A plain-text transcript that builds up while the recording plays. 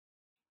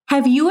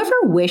Have you ever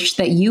wished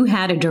that you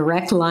had a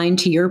direct line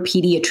to your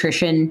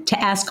pediatrician to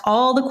ask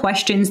all the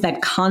questions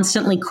that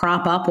constantly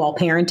crop up while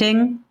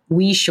parenting?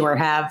 We sure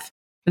have.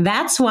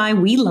 That's why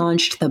we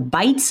launched the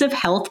Bites of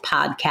Health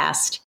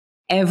podcast.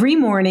 Every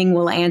morning,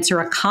 we'll answer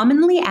a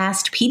commonly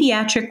asked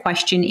pediatric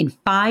question in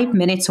 5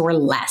 minutes or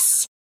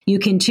less. You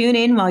can tune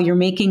in while you're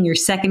making your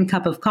second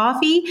cup of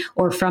coffee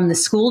or from the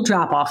school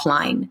drop-off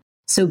line.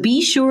 So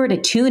be sure to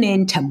tune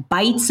in to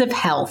Bites of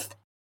Health,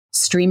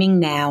 streaming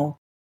now.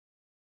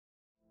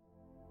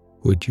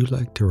 Would you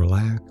like to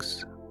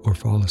relax or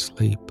fall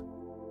asleep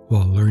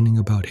while learning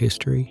about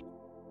history?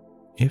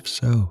 If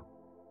so,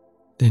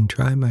 then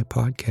try my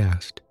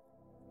podcast,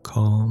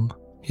 Calm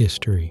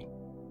History.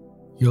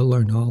 You'll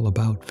learn all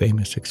about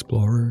famous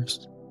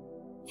explorers,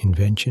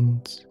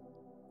 inventions,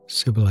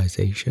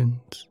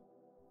 civilizations,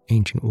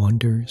 ancient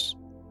wonders,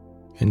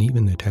 and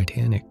even the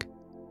Titanic.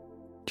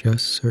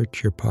 Just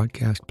search your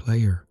podcast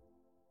player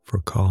for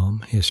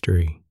Calm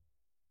History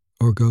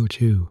or go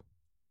to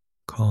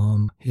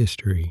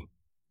calmhistory.com.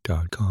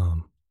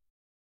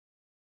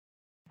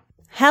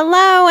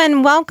 Hello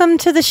and welcome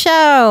to the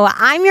show.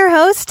 I'm your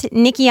host,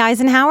 Nikki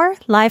Eisenhower,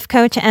 life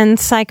coach and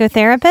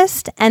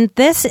psychotherapist, and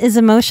this is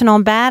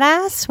Emotional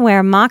Badass,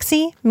 where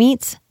Moxie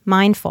meets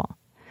Mindful.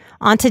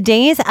 On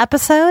today's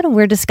episode,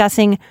 we're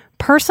discussing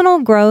personal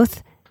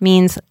growth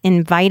means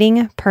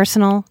inviting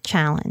personal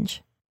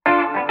challenge.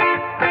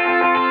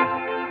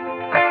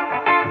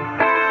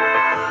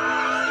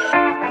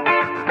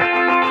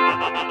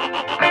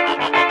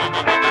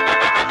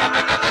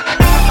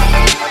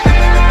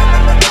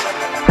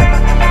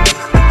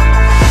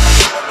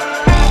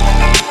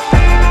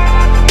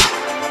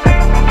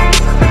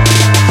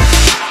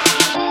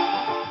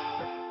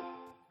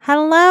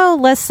 Hello,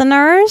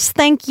 listeners.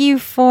 Thank you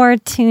for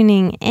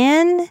tuning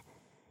in.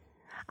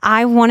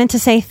 I wanted to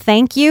say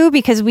thank you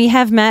because we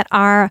have met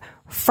our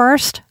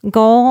first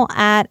goal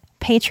at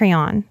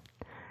Patreon.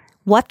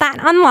 What that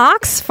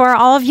unlocks for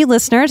all of you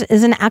listeners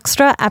is an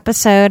extra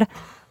episode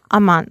a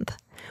month.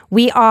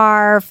 We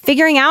are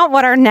figuring out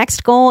what our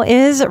next goal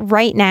is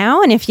right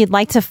now. And if you'd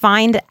like to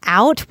find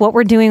out what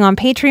we're doing on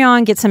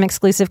Patreon, get some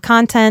exclusive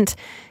content,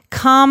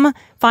 come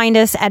find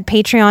us at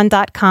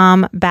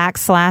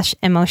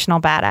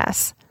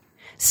patreon.com/emotionalbadass.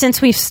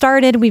 Since we've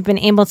started, we've been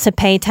able to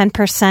pay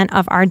 10%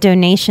 of our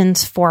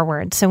donations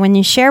forward. So when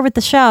you share with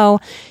the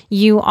show,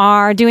 you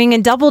are doing a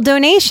double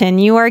donation.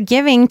 You are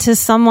giving to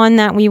someone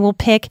that we will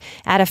pick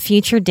at a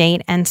future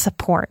date and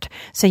support.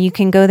 So you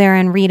can go there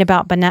and read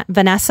about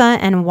Vanessa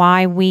and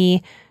why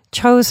we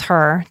chose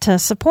her to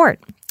support.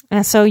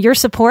 And so your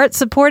support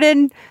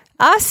supported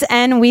us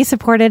and we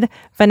supported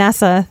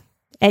Vanessa.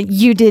 And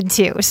you did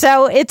too.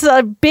 So it's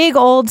a big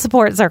old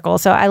support circle.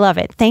 So I love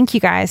it. Thank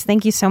you guys.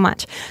 Thank you so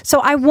much. So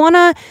I want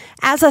to,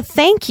 as a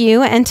thank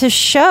you and to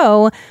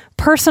show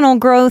personal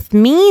growth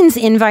means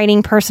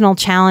inviting personal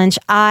challenge,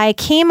 I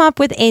came up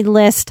with a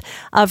list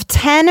of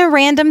 10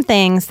 random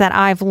things that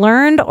I've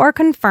learned or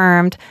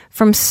confirmed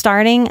from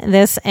starting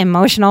this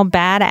Emotional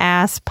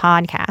Badass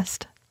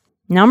podcast.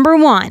 Number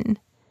 1,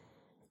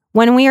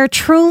 when we are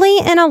truly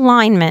in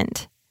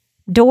alignment,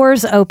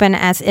 doors open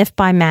as if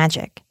by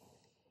magic.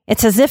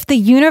 It's as if the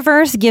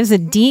universe gives a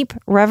deep,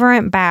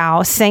 reverent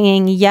bow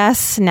saying,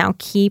 yes, now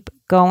keep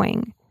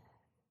going.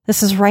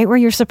 This is right where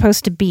you're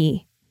supposed to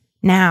be.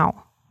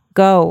 Now,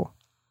 go.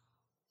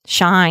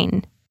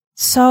 Shine.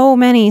 So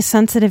many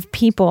sensitive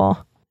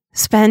people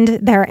spend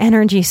their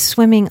energy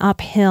swimming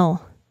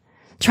uphill,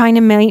 trying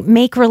to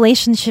make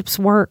relationships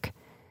work.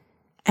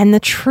 And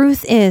the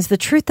truth is, the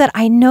truth that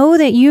I know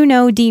that you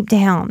know deep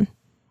down,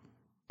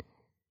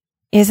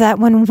 is that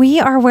when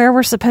we are where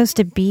we're supposed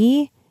to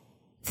be,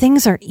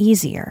 things are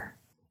easier.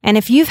 And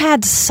if you've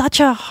had such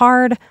a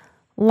hard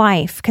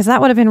life, because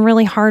that would have been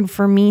really hard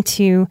for me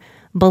to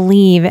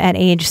believe at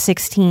age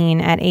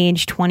 16, at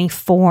age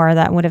 24,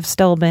 that would have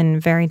still been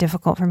very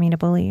difficult for me to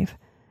believe.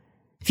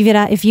 If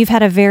you've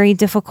had a very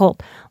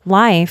difficult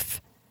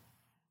life,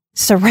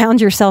 surround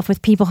yourself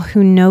with people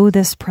who know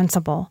this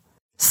principle.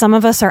 Some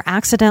of us are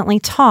accidentally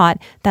taught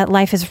that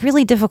life is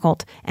really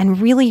difficult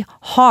and really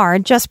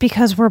hard just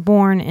because we're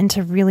born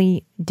into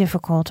really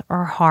difficult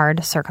or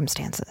hard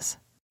circumstances.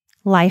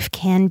 Life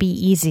can be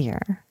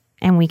easier,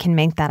 and we can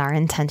make that our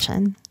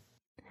intention.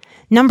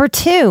 Number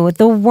 2,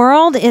 the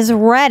world is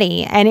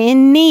ready and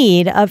in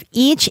need of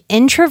each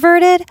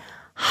introverted,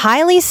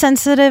 highly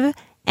sensitive,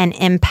 and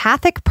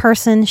empathic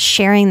person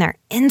sharing their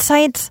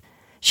insights,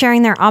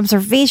 sharing their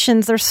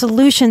observations, their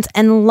solutions,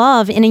 and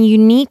love in a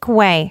unique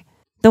way.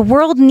 The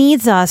world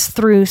needs us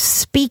through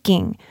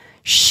speaking,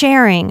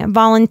 sharing,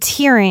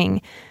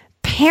 volunteering,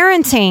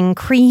 parenting,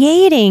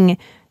 creating,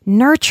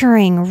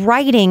 nurturing,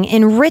 writing,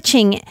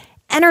 enriching,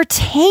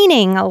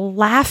 entertaining,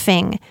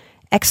 laughing,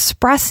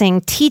 expressing,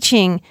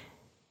 teaching,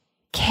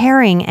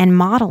 caring, and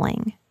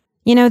modeling.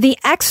 You know, the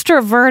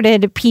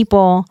extroverted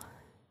people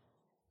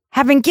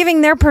have been giving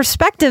their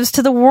perspectives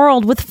to the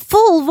world with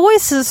full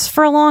voices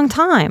for a long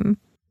time.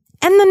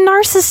 And the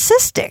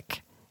narcissistic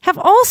have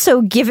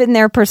also given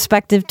their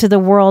perspective to the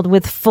world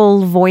with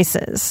full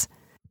voices.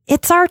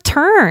 It's our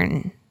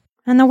turn.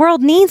 And the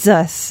world needs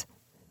us.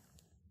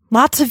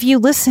 Lots of you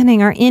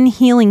listening are in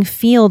healing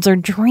fields or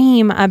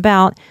dream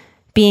about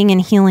being in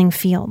healing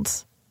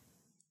fields.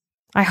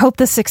 I hope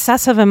the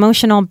success of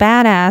Emotional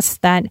Badass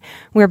that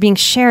we're being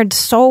shared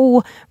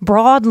so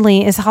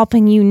broadly is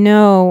helping you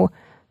know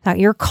that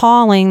your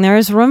calling,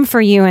 there's room for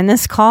you in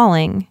this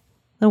calling.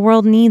 The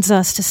world needs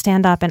us to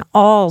stand up and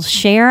all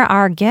share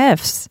our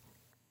gifts.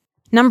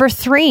 Number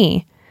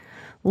 3,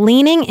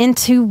 leaning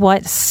into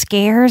what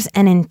scares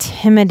and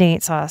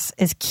intimidates us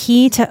is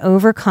key to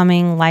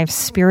overcoming life's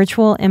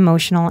spiritual,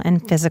 emotional,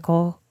 and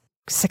physical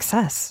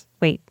success.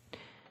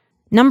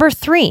 Number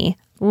 3,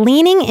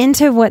 leaning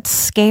into what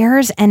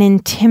scares and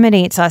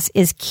intimidates us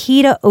is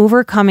key to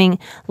overcoming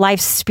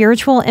life's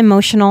spiritual,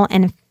 emotional,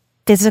 and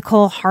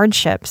physical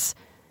hardships.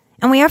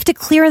 And we have to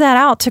clear that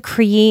out to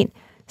create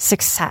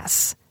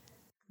success.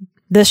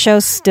 The show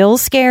still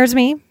scares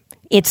me.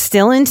 It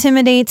still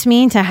intimidates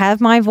me to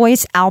have my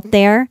voice out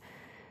there,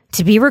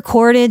 to be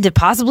recorded, to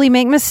possibly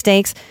make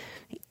mistakes.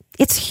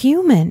 It's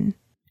human.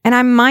 And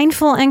I'm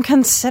mindful and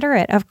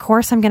considerate. Of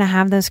course, I'm going to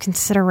have those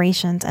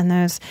considerations and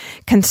those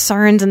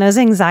concerns and those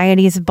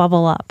anxieties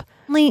bubble up.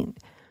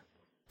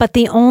 But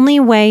the only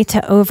way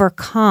to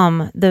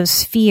overcome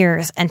those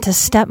fears and to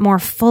step more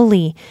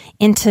fully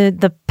into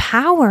the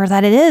power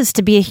that it is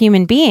to be a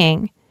human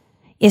being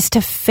is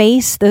to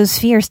face those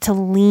fears, to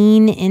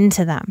lean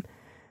into them.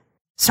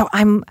 So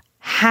I'm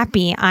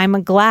happy,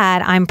 I'm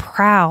glad, I'm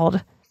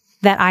proud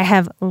that I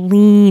have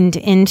leaned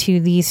into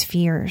these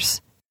fears.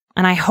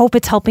 And I hope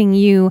it's helping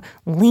you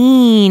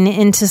lean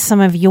into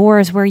some of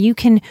yours where you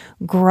can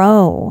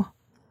grow.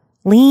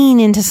 Lean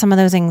into some of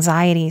those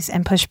anxieties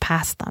and push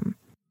past them.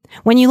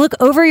 When you look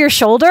over your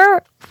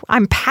shoulder,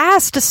 I'm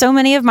past so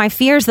many of my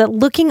fears that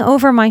looking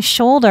over my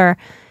shoulder,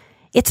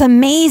 it's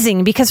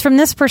amazing because from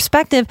this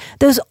perspective,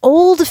 those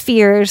old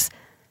fears,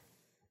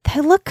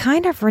 they look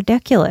kind of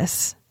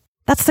ridiculous.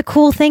 That's the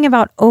cool thing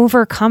about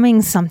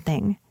overcoming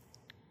something.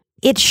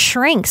 It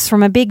shrinks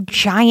from a big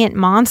giant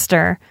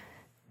monster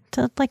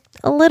to like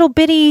a little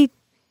bitty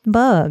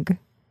bug,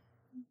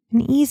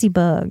 an easy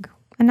bug,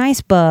 a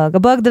nice bug, a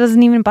bug that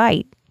doesn't even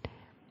bite.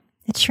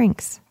 It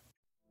shrinks.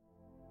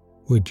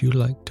 Would you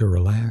like to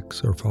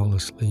relax or fall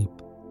asleep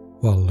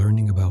while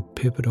learning about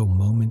pivotal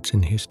moments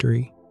in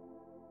history?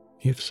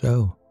 If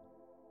so,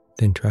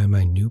 then try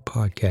my new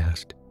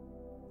podcast,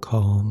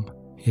 Calm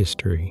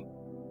History.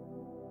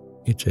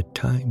 It's a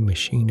time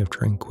machine of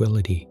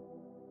tranquility,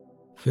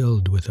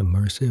 filled with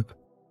immersive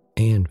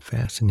and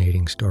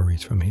fascinating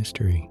stories from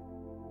history.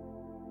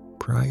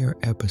 Prior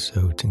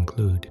episodes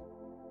include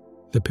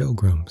The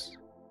Pilgrims,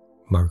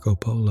 Marco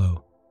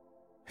Polo,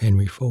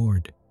 Henry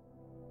Ford,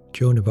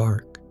 Joan of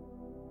Arc,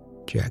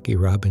 Jackie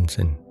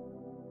Robinson,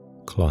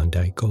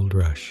 Klondike Gold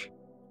Rush,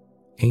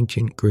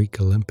 Ancient Greek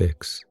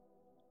Olympics,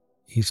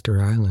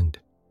 Easter Island,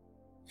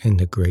 and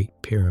the Great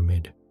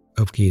Pyramid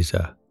of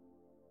Giza.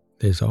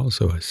 There's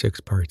also a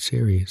 6-part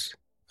series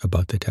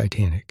about the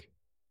Titanic.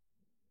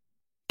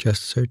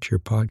 Just search your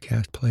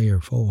podcast player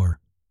for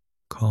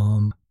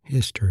Calm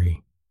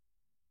History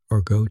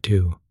or go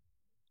to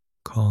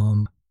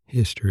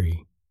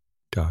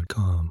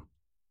calmhistory.com.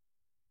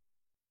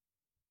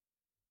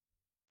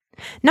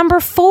 Number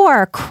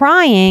 4,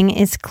 crying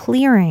is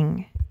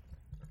clearing.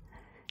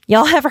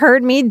 Y'all have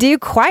heard me do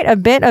quite a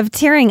bit of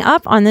tearing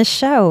up on this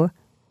show.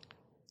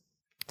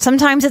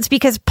 Sometimes it's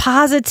because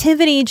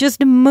positivity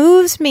just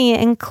moves me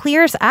and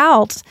clears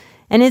out,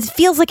 and it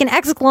feels like an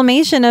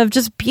exclamation of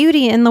just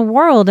beauty in the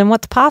world and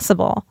what's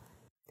possible.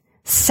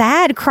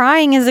 Sad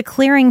crying is a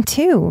clearing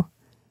too.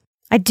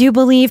 I do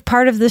believe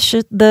part of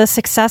the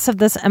success of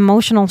this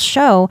emotional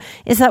show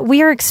is that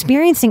we are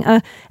experiencing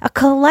a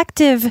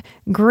collective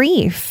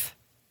grief.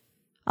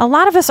 A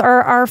lot of us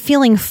are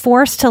feeling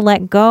forced to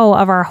let go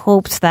of our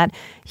hopes that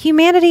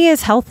humanity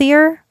is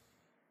healthier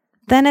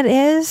than it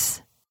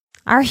is.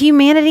 Our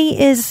humanity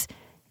is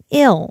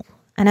ill.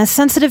 And as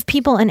sensitive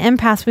people and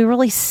empaths, we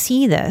really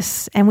see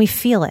this and we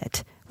feel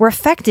it. We're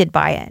affected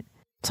by it.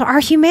 So our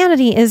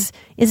humanity is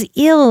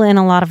ill in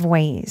a lot of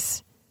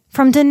ways.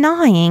 From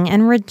denying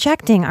and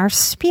rejecting our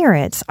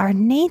spirits, our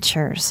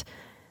natures,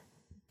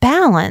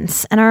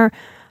 balance, and our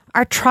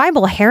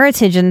tribal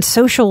heritage and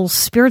social,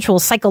 spiritual,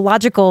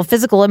 psychological,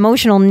 physical,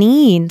 emotional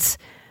needs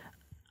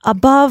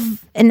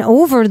above and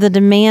over the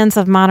demands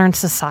of modern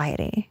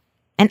society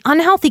and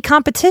unhealthy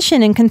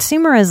competition and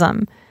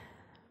consumerism.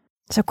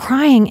 So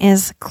crying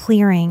is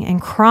clearing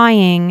and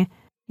crying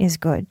is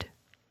good.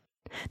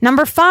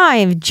 Number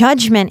 5,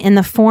 judgment in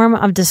the form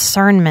of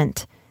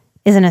discernment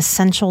is an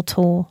essential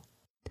tool.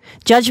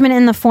 Judgment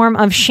in the form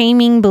of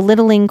shaming,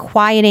 belittling,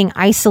 quieting,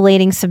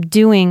 isolating,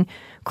 subduing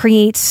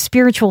creates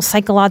spiritual,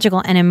 psychological,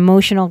 and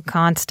emotional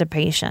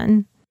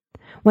constipation.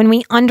 When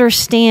we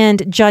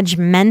understand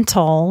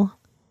judgmental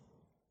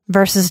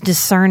versus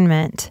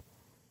discernment,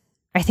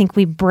 I think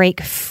we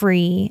break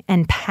free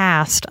and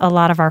past a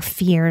lot of our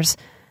fears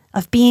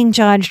of being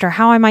judged or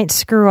how I might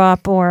screw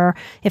up or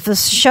if the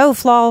show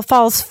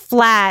falls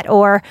flat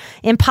or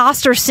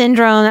imposter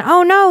syndrome.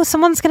 Oh no,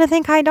 someone's going to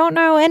think I don't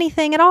know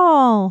anything at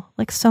all,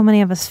 like so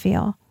many of us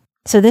feel.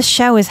 So this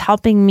show is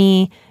helping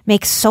me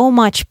make so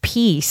much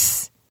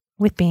peace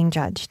with being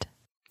judged.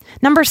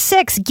 Number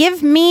 6,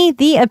 give me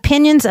the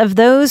opinions of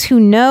those who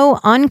know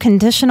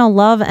unconditional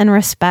love and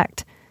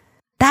respect.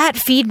 That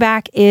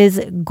feedback is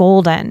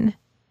golden.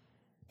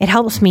 It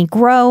helps me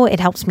grow. It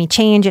helps me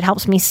change. It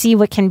helps me see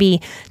what can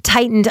be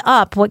tightened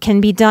up, what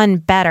can be done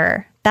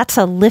better. That's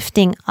a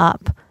lifting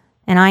up.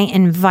 And I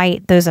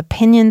invite those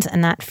opinions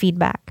and that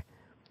feedback.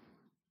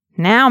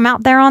 Now I'm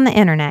out there on the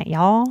internet,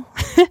 y'all.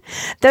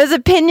 Those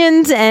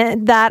opinions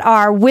that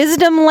are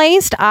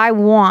wisdom-laced, I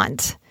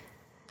want.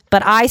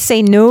 But I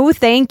say no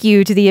thank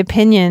you to the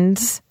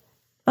opinions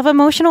of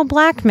emotional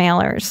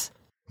blackmailers,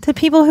 to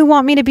people who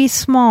want me to be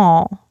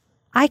small.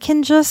 I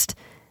can just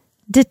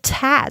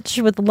detach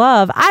with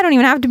love. I don't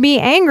even have to be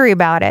angry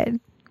about it.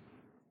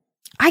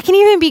 I can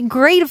even be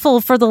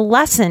grateful for the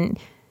lesson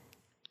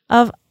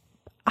of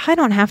I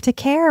don't have to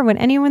care what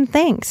anyone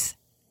thinks.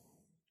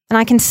 And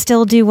I can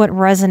still do what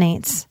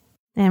resonates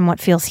and what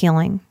feels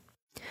healing.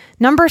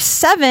 Number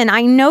 7,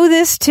 I know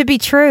this to be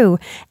true.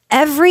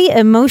 Every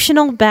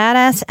emotional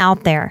badass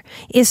out there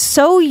is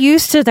so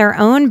used to their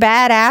own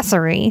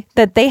badassery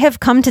that they have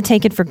come to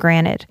take it for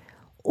granted,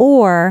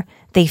 or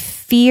they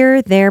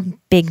fear their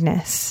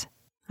bigness.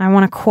 I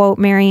want to quote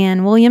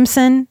Marianne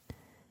Williamson.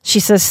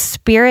 She says,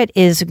 "Spirit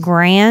is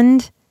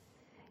grand.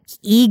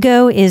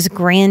 Ego is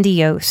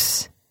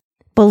grandiose.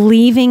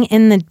 Believing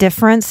in the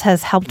difference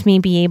has helped me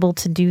be able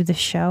to do the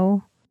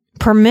show.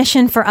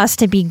 Permission for us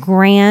to be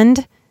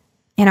grand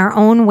in our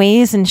own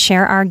ways and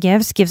share our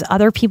gifts gives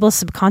other people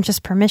subconscious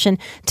permission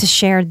to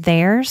share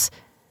theirs.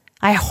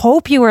 I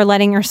hope you are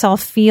letting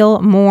yourself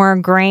feel more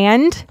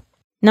grand."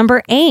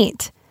 Number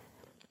 8,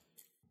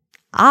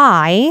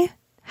 I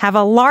have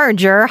a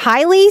larger,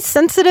 highly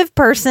sensitive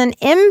person,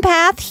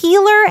 empath,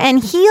 healer,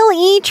 and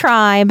Heal-E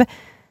tribe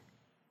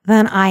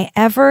than I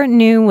ever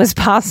knew was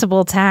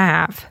possible to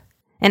have.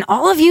 And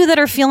all of you that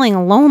are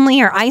feeling lonely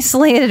or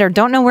isolated or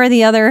don't know where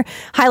the other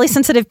highly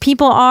sensitive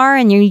people are,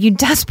 and you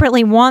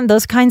desperately want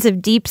those kinds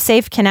of deep,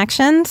 safe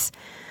connections,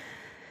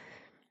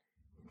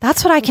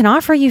 that's what I can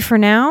offer you for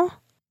now.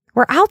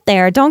 We're out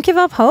there. Don't give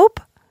up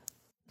hope.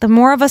 The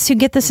more of us who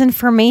get this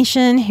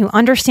information, who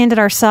understand it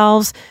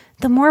ourselves,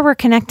 the more we're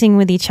connecting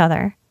with each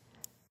other.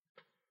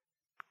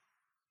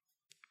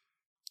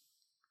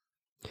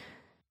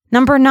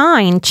 Number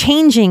 9,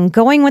 changing,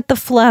 going with the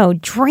flow,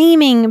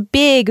 dreaming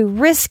big,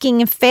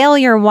 risking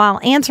failure while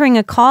answering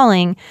a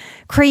calling,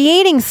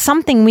 creating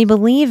something we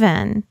believe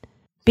in,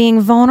 being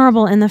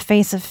vulnerable in the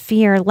face of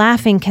fear,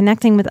 laughing,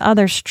 connecting with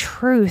others,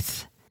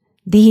 truth.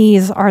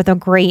 These are the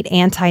great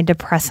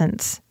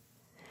antidepressants.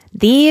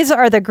 These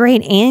are the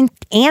great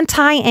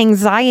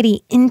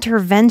anti-anxiety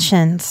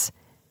interventions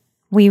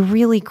we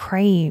really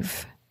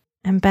crave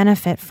and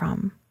benefit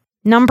from.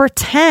 Number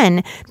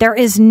 10, there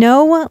is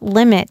no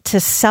limit to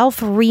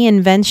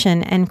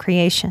self-reinvention and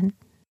creation.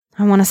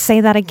 I want to say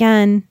that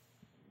again.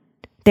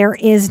 There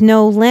is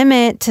no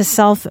limit to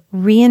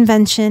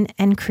self-reinvention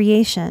and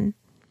creation.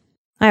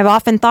 I've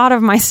often thought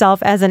of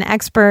myself as an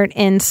expert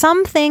in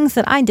some things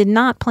that I did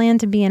not plan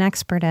to be an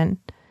expert in,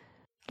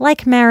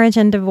 like marriage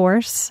and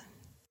divorce,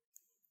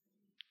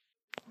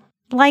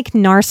 like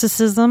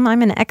narcissism.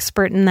 I'm an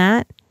expert in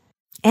that.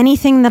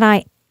 Anything that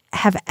I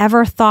have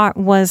ever thought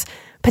was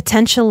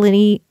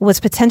potentially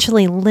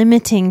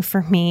limiting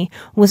for me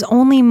was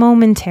only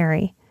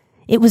momentary.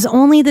 It was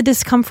only the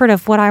discomfort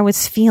of what I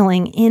was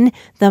feeling in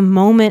the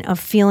moment of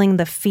feeling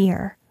the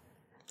fear.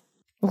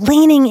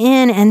 Leaning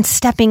in and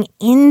stepping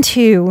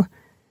into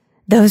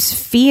those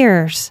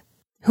fears.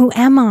 Who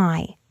am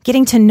I?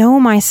 Getting to know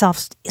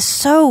myself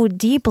so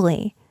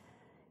deeply.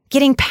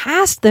 Getting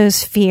past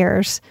those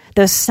fears,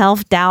 those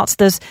self-doubts,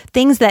 those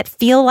things that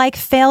feel like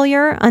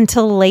failure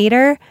until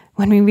later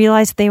when we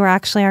realize they were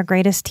actually our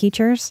greatest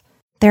teachers.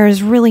 There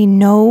is really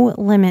no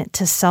limit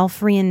to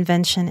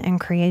self-reinvention and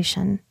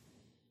creation.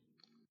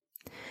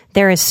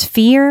 There is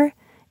fear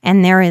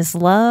and there is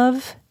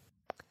love.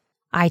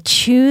 I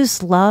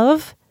choose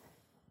love,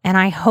 and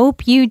I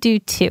hope you do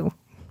too.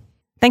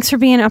 Thanks for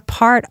being a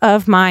part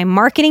of my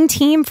marketing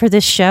team for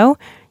this show.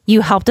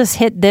 You helped us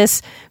hit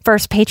this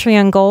first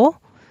Patreon goal.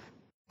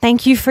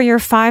 Thank you for your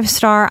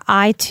 5-star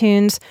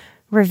iTunes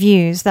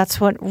reviews. That's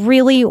what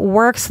really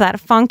works, that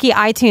funky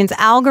iTunes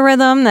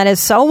algorithm that is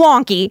so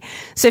wonky.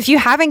 So if you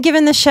haven't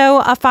given the show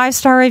a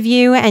 5-star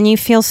review and you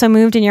feel so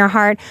moved in your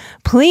heart,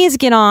 please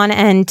get on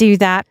and do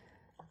that.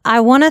 I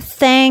want to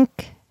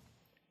thank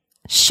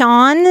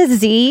Sean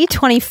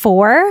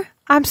Z24.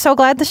 I'm so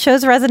glad the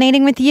show's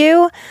resonating with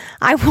you.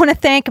 I want to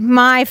thank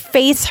My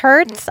Face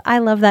Hurts. I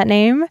love that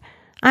name.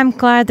 I'm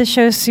glad the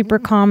show's super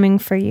calming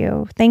for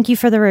you. Thank you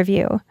for the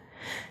review.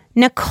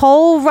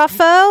 Nicole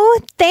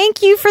Ruffo,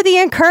 thank you for the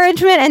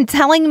encouragement and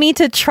telling me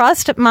to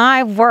trust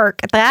my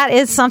work. That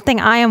is something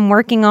I am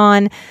working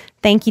on.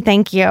 Thank you,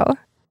 thank you.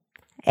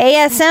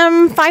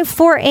 ASM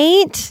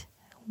 548,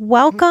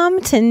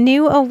 welcome to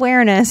new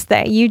awareness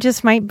that you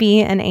just might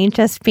be an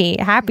HSP.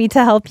 Happy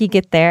to help you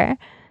get there.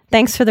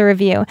 Thanks for the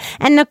review.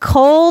 And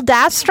Nicole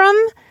Dastrom,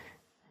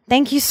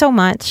 thank you so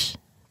much.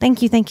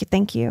 Thank you, thank you,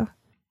 thank you.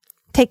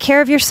 Take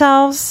care of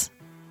yourselves.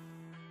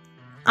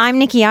 I'm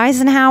Nikki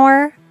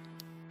Eisenhower.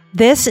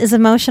 This is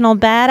Emotional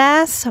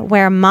Badass,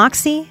 where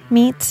Moxie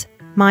meets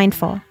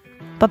Mindful.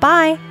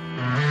 Bye-bye.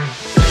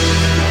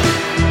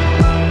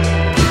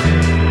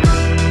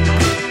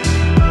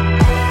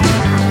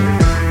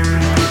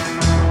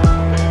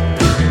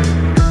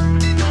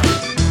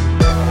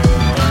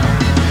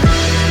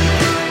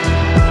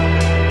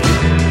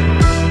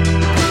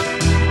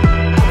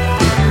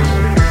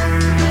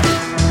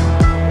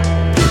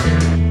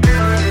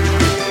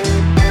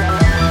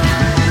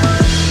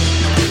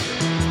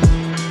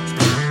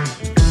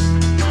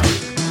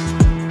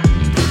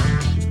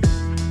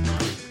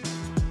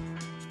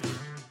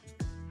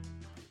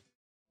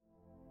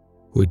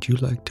 Would you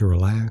like to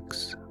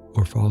relax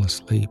or fall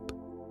asleep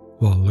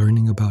while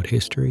learning about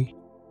history?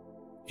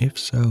 If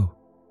so,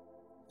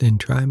 then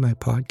try my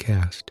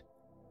podcast,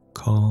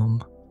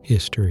 Calm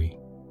History.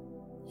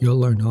 You'll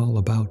learn all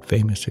about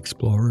famous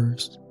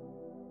explorers,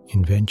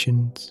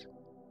 inventions,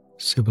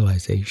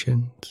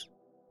 civilizations,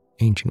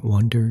 ancient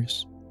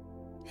wonders,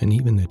 and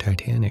even the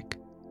Titanic.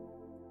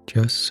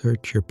 Just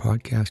search your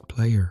podcast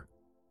player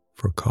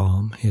for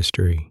Calm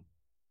History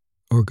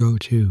or go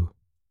to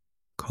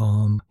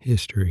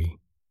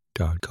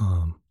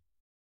calmhistory.com.